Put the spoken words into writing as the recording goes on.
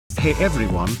Hey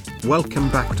everyone, welcome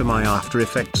back to my After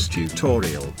Effects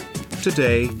tutorial.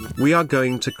 Today, we are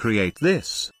going to create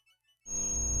this.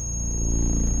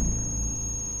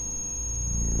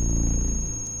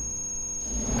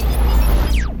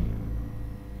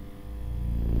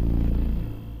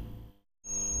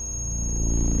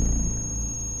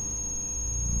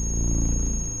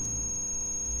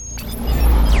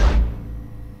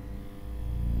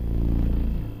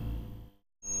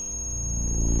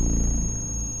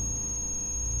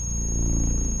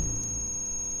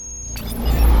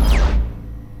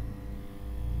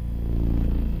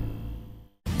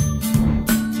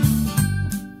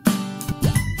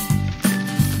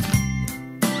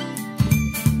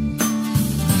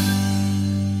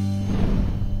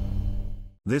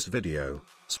 This video,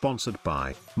 sponsored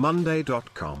by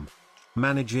Monday.com.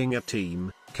 Managing a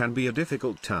team can be a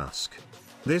difficult task.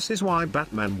 This is why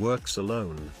Batman works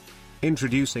alone.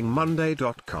 Introducing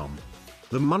Monday.com.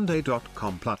 The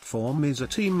Monday.com platform is a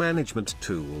team management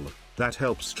tool that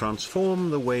helps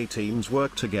transform the way teams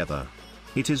work together.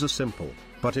 It is a simple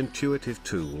but intuitive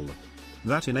tool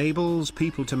that enables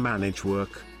people to manage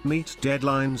work, meet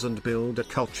deadlines, and build a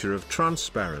culture of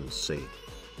transparency.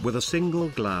 With a single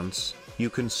glance, you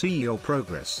can see your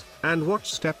progress and what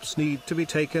steps need to be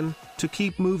taken to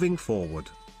keep moving forward.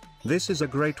 This is a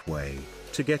great way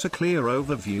to get a clear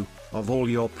overview of all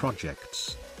your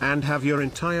projects and have your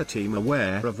entire team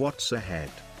aware of what's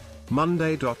ahead.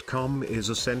 Monday.com is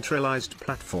a centralized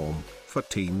platform for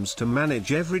teams to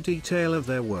manage every detail of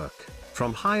their work,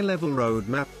 from high-level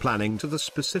roadmap planning to the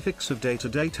specifics of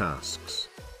day-to-day tasks.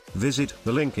 Visit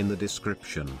the link in the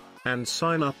description and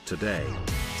sign up today.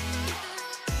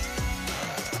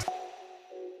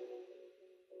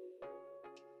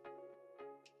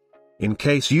 In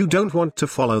case you don't want to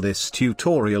follow this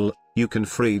tutorial, you can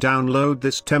free download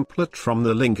this template from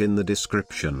the link in the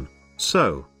description.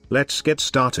 So, let's get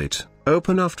started.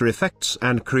 Open After Effects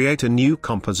and create a new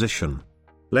composition.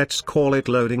 Let's call it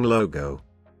Loading Logo.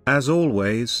 As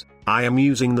always, I am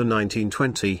using the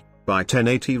 1920 by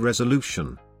 1080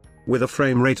 resolution with a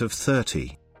frame rate of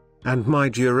 30. And my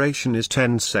duration is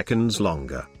 10 seconds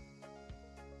longer.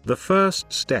 The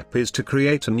first step is to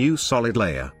create a new solid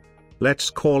layer.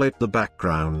 Let's call it the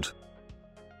background.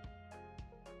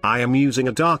 I am using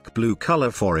a dark blue color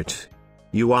for it.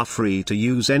 You are free to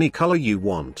use any color you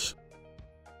want.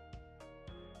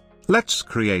 Let's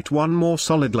create one more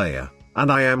solid layer,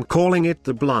 and I am calling it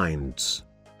the blinds.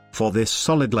 For this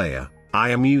solid layer, I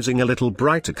am using a little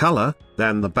brighter color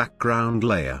than the background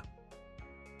layer.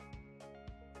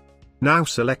 Now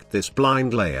select this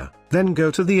blind layer, then go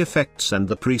to the effects and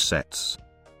the presets.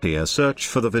 Here search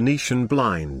for the Venetian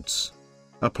blinds.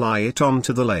 Apply it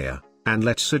onto the layer, and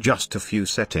let's adjust a few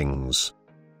settings.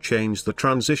 Change the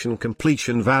transition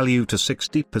completion value to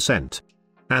 60%.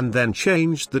 And then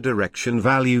change the direction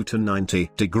value to 90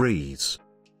 degrees.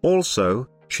 Also,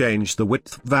 change the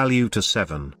width value to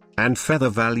 7, and feather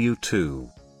value 2.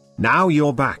 Now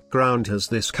your background has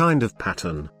this kind of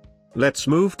pattern. Let's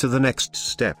move to the next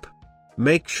step.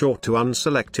 Make sure to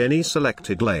unselect any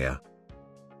selected layer.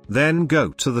 Then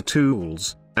go to the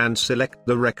tools, and select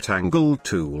the rectangle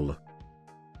tool.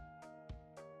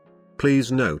 Please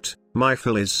note, my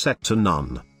fill is set to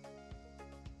none.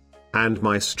 And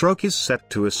my stroke is set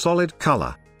to a solid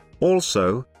color.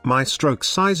 Also, my stroke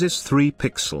size is 3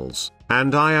 pixels,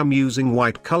 and I am using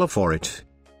white color for it.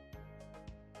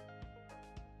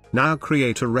 Now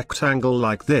create a rectangle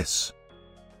like this.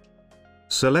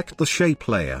 Select the shape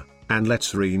layer, and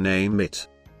let's rename it.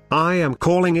 I am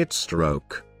calling it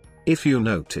stroke. If you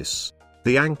notice,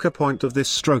 the anchor point of this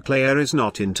stroke layer is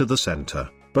not into the center,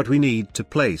 but we need to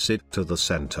place it to the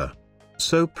center.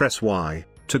 So press Y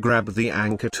to grab the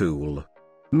anchor tool.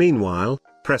 Meanwhile,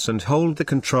 press and hold the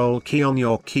Ctrl key on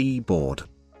your keyboard.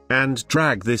 And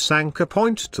drag this anchor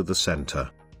point to the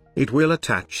center. It will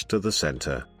attach to the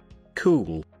center.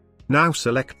 Cool. Now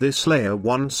select this layer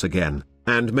once again,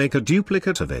 and make a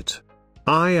duplicate of it.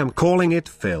 I am calling it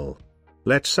fill.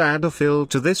 Let's add a fill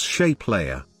to this shape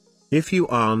layer. If you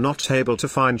are not able to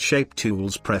find Shape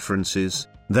Tools preferences,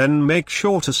 then make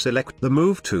sure to select the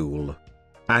Move tool.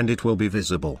 And it will be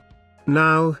visible.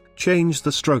 Now, change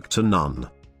the stroke to none.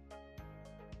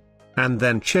 And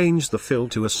then change the fill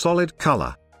to a solid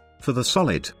color. For the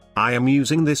solid, I am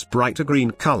using this brighter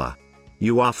green color.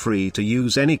 You are free to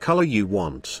use any color you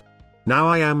want. Now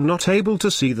I am not able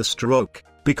to see the stroke,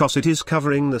 because it is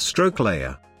covering the stroke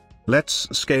layer. Let's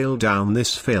scale down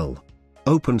this fill.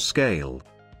 Open Scale.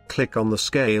 Click on the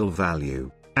scale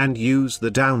value, and use the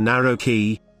down arrow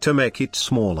key to make it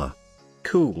smaller.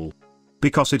 Cool.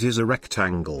 Because it is a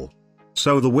rectangle.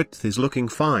 So the width is looking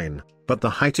fine, but the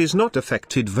height is not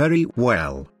affected very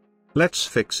well. Let's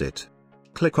fix it.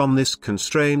 Click on this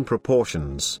Constrain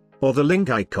Proportions, or the link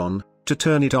icon, to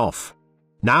turn it off.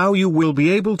 Now you will be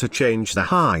able to change the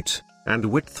height and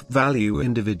width value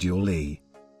individually.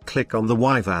 Click on the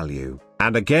Y value,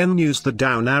 and again use the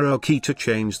down arrow key to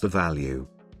change the value.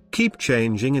 Keep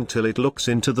changing until it looks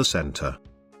into the center.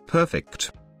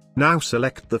 Perfect. Now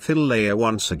select the fill layer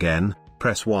once again,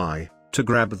 press Y, to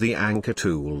grab the anchor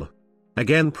tool.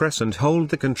 Again press and hold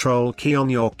the Ctrl key on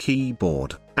your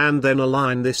keyboard, and then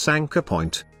align this anchor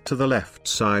point to the left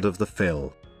side of the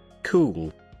fill.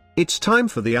 Cool. It's time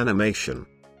for the animation.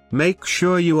 Make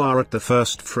sure you are at the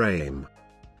first frame.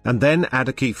 And then add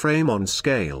a keyframe on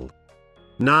scale.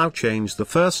 Now change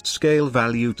the first scale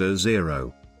value to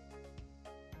 0.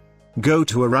 Go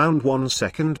to around 1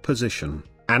 second position,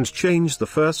 and change the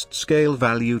first scale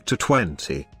value to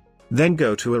 20. Then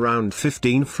go to around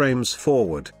 15 frames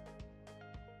forward.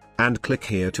 And click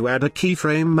here to add a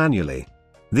keyframe manually.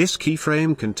 This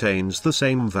keyframe contains the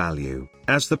same value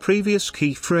as the previous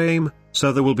keyframe,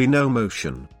 so there will be no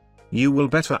motion. You will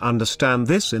better understand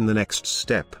this in the next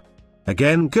step.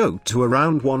 Again go to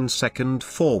around 1 second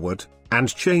forward,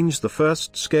 and change the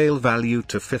first scale value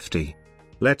to 50.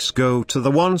 Let's go to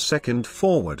the 1 second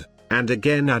forward, and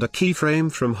again add a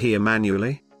keyframe from here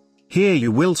manually. Here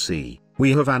you will see,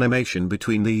 we have animation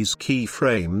between these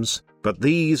keyframes, but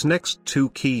these next two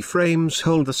keyframes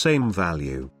hold the same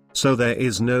value, so there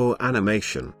is no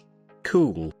animation.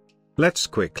 Cool. Let's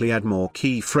quickly add more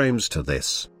keyframes to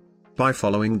this. By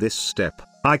following this step,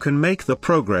 I can make the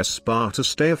progress bar to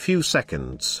stay a few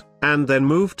seconds, and then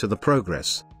move to the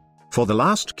progress. For the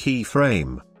last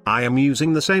keyframe, I am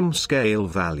using the same scale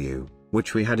value,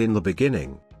 which we had in the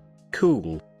beginning.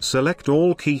 Cool. Select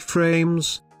all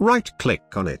keyframes,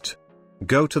 right-click on it.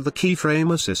 Go to the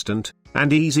keyframe assistant,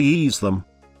 and ease them.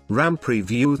 RAM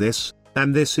preview this,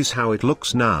 and this is how it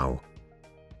looks now.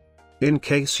 In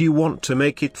case you want to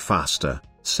make it faster,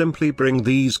 simply bring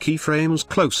these keyframes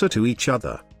closer to each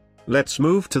other. Let's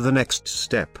move to the next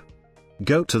step.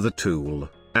 Go to the tool,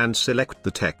 and select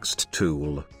the text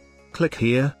tool. Click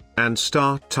here, and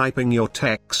start typing your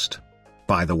text.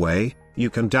 By the way, you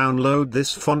can download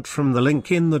this font from the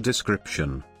link in the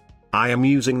description. I am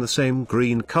using the same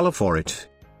green color for it.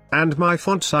 And my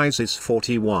font size is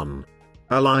 41.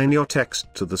 Align your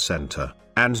text to the center,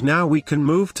 and now we can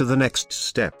move to the next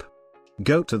step.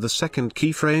 Go to the second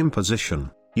keyframe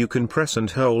position. You can press and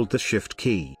hold the Shift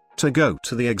key to go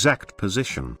to the exact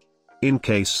position. In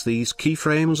case these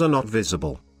keyframes are not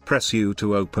visible, press U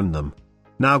to open them.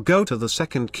 Now go to the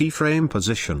second keyframe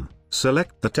position,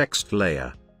 select the text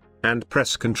layer, and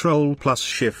press Ctrl plus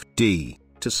Shift D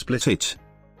to split it.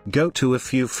 Go to a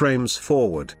few frames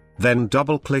forward, then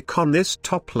double-click on this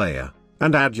top layer,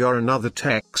 and add your another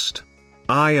text.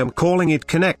 I am calling it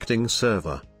Connecting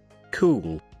Server.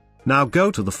 Cool. Now go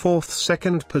to the 4th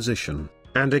second position,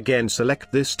 and again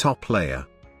select this top layer.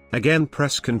 Again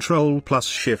press Ctrl plus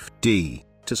Shift D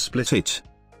to split it.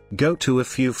 Go to a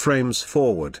few frames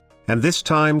forward, and this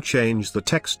time change the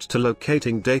text to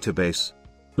Locating Database.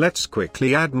 Let's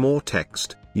quickly add more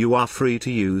text. You are free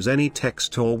to use any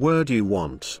text or word you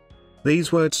want.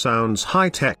 These words sounds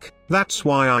high-tech, that's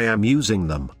why I am using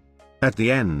them. At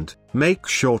the end, make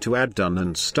sure to add done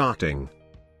and starting.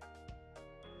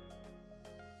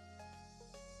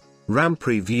 RAM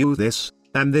preview this,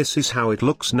 and this is how it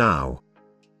looks now.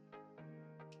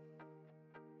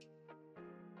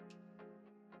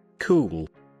 Cool.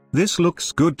 This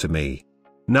looks good to me.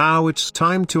 Now it's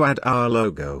time to add our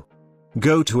logo.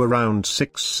 Go to around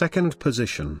 6 second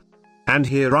position. And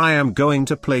here I am going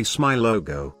to place my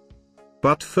logo.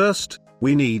 But first,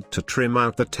 we need to trim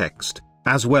out the text,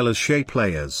 as well as shape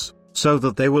layers, so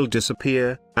that they will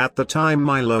disappear at the time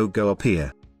my logo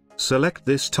appear. Select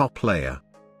this top layer,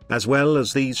 as well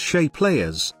as these shape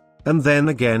layers, and then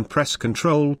again press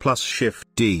Ctrl plus Shift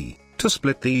D to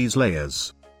split these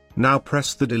layers. Now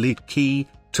press the delete key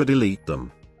to delete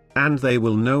them, and they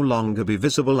will no longer be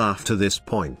visible after this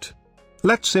point.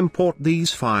 Let's import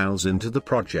these files into the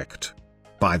project.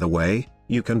 By the way,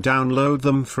 you can download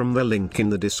them from the link in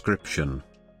the description.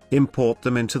 Import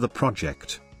them into the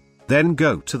project. Then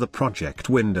go to the project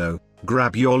window,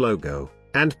 grab your logo,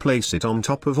 and place it on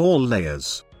top of all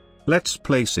layers. Let's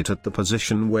place it at the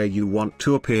position where you want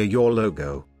to appear your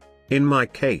logo. In my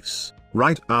case,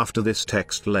 right after this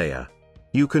text layer.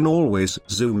 You can always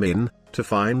zoom in to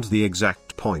find the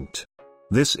exact point.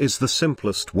 This is the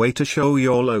simplest way to show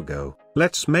your logo.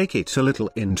 Let's make it a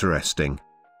little interesting.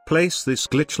 Place this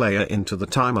glitch layer into the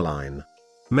timeline.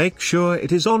 Make sure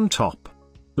it is on top.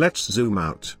 Let's zoom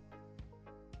out.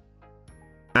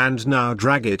 And now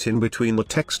drag it in between the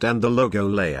text and the logo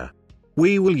layer.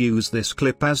 We will use this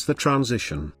clip as the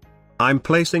transition. I'm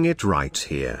placing it right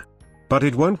here. But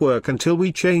it won't work until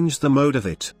we change the mode of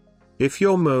it. If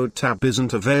your mode tab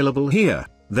isn't available here,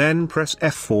 then press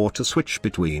F4 to switch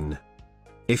between.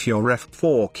 If your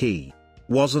F4 key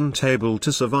wasn't able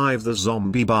to survive the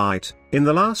zombie bite in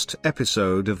the last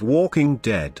episode of Walking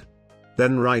Dead,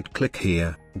 then right-click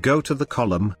here, go to the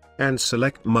column, and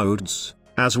select Modes,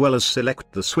 as well as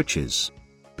select the switches.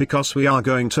 Because we are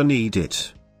going to need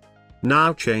it.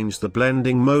 Now change the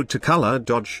blending mode to color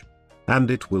dodge. And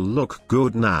it will look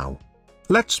good now.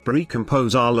 Let's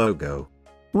pre-compose our logo.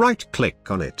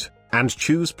 Right-click on it, and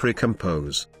choose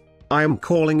Pre-compose. I am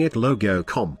calling it Logo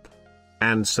Comp.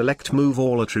 And select Move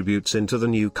All Attributes into the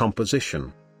new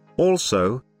composition.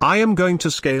 Also, I am going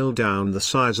to scale down the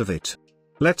size of it.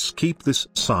 Let's keep this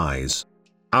size.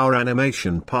 Our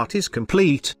animation part is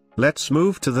complete, let's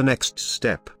move to the next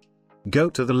step. Go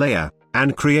to the layer,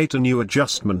 and create a new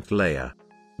adjustment layer.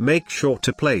 Make sure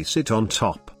to place it on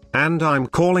top, and I'm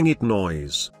calling it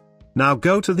Noise. Now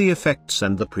go to the effects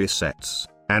and the presets,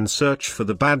 and search for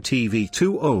the Bad TV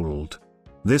Too Old.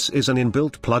 This is an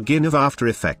inbuilt plugin of After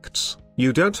Effects,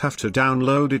 you don't have to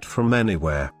download it from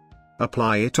anywhere.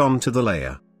 Apply it onto the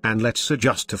layer, and let's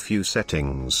adjust a few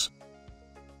settings.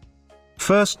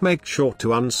 First make sure to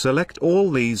unselect all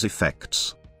these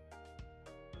effects.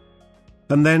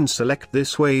 And then select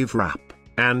this wave wrap,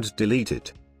 and delete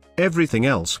it. Everything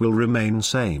else will remain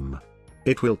same.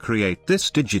 It will create this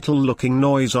digital looking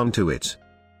noise onto it.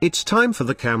 It's time for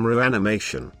the camera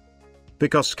animation.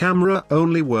 Because camera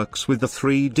only works with the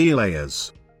 3D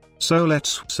layers. So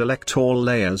let's select all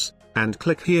layers, and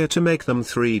click here to make them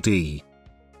 3D.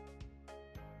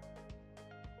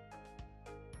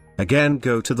 Again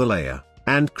go to the layer,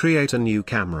 and create a new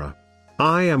camera.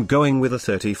 I am going with a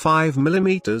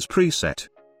 35mm preset.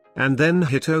 And then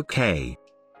hit OK.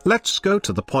 Let's go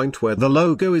to the point where the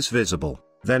logo is visible,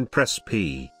 then press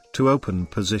P to open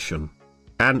position.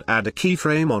 And add a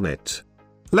keyframe on it.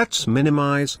 Let's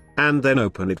minimize, and then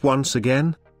open it once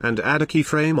again, and add a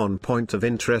keyframe on point of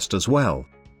interest as well.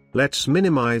 Let's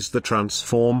minimize the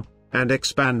transform, and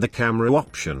expand the camera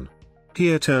option.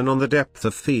 Here turn on the depth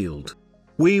of field.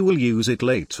 We will use it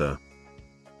later.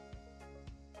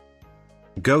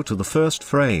 Go to the first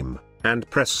frame, and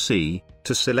press C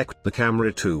to select the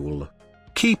camera tool.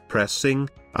 Keep pressing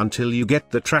until you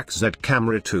get the Track Z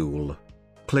camera tool.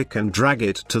 Click and drag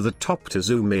it to the top to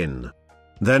zoom in.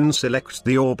 Then select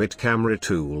the Orbit camera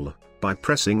tool by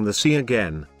pressing the C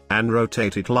again, and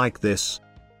rotate it like this.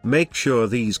 Make sure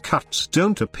these cuts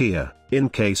don't appear. In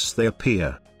case they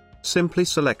appear, simply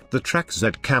select the Track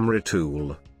Z camera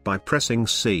tool by pressing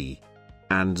C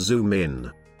and zoom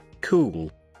in.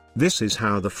 Cool. This is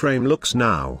how the frame looks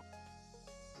now.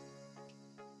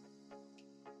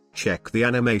 Check the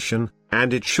animation,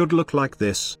 and it should look like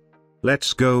this.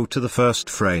 Let's go to the first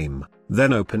frame,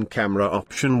 then open camera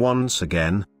option once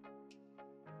again.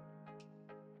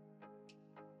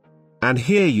 And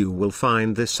here you will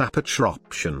find this aperture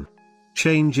option.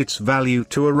 Change its value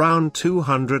to around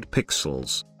 200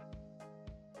 pixels.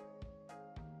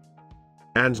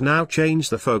 And now change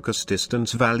the focus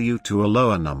distance value to a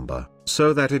lower number,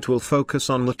 so that it will focus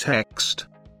on the text.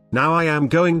 Now I am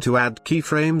going to add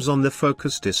keyframes on the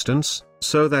focus distance,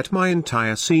 so that my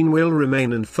entire scene will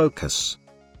remain in focus.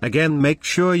 Again make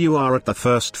sure you are at the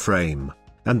first frame,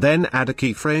 and then add a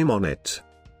keyframe on it.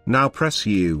 Now press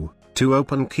U to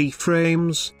open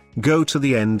keyframes, go to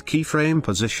the end keyframe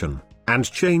position,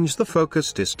 and change the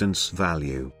focus distance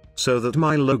value, so that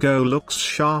my logo looks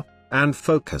sharp and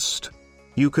focused.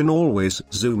 You can always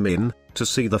zoom in to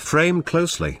see the frame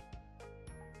closely.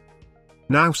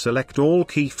 Now select all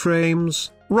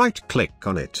keyframes, right-click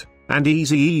on it, and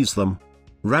ease them.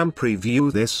 RAM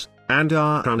preview this, and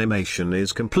our animation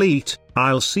is complete.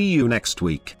 I'll see you next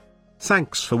week.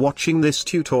 Thanks for watching this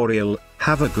tutorial,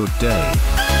 have a good day.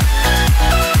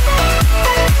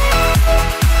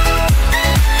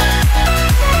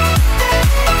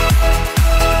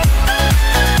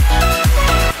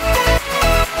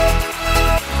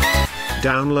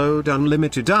 Download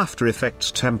unlimited After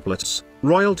Effects templates,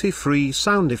 royalty-free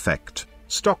sound effect,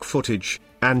 stock footage,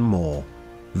 and more.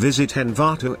 Visit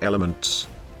Envato Elements.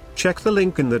 Check the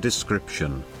link in the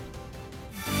description.